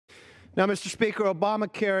Now, Mr. Speaker,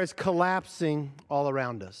 Obamacare is collapsing all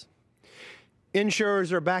around us.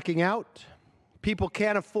 Insurers are backing out, people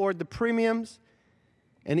can't afford the premiums,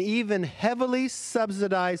 and even heavily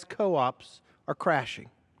subsidized co-ops are crashing.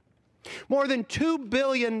 More than $2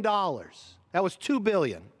 billion, that was $2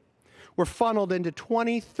 billion, were funneled into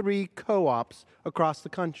 23 co-ops across the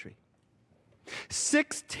country.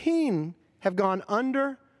 16 have gone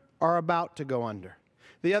under or are about to go under.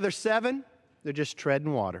 The other 7, they're just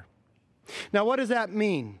treading water. Now, what does that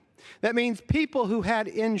mean? That means people who had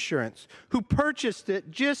insurance, who purchased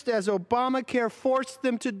it just as Obamacare forced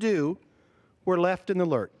them to do, were left in the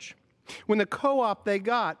lurch. When the co-op they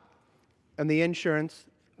got and the insurance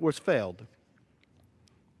was failed.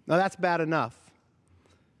 Now, that's bad enough.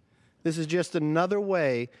 This is just another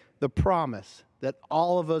way the promise that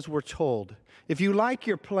all of us were told, if you like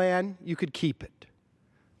your plan, you could keep it,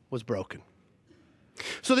 was broken.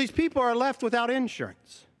 So these people are left without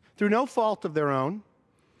insurance through no fault of their own.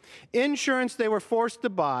 Insurance they were forced to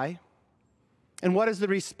buy. And what is the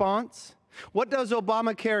response? What does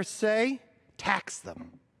Obamacare say? Tax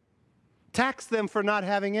them. Tax them for not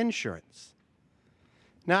having insurance.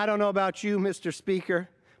 Now, I don't know about you, Mr. Speaker,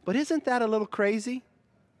 but isn't that a little crazy?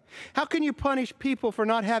 How can you punish people for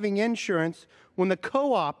not having insurance when the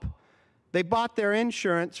co-op they bought their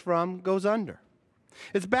insurance from goes under?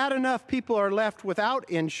 It's bad enough people are left without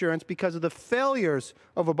insurance because of the failures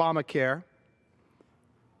of Obamacare.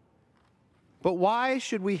 But why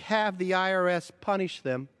should we have the IRS punish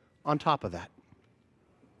them on top of that?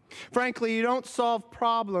 Frankly, you don't solve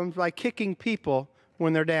problems by kicking people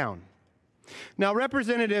when they're down. Now,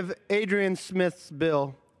 Representative Adrian Smith's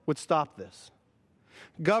bill would stop this.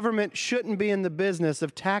 Government shouldn't be in the business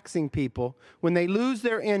of taxing people when they lose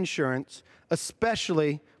their insurance,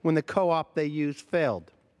 especially when the co-op they used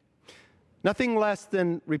failed. Nothing less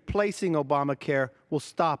than replacing Obamacare will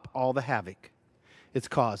stop all the havoc it's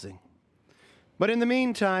causing. But in the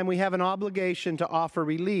meantime, we have an obligation to offer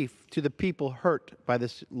relief to the people hurt by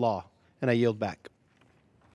this law, and I yield back.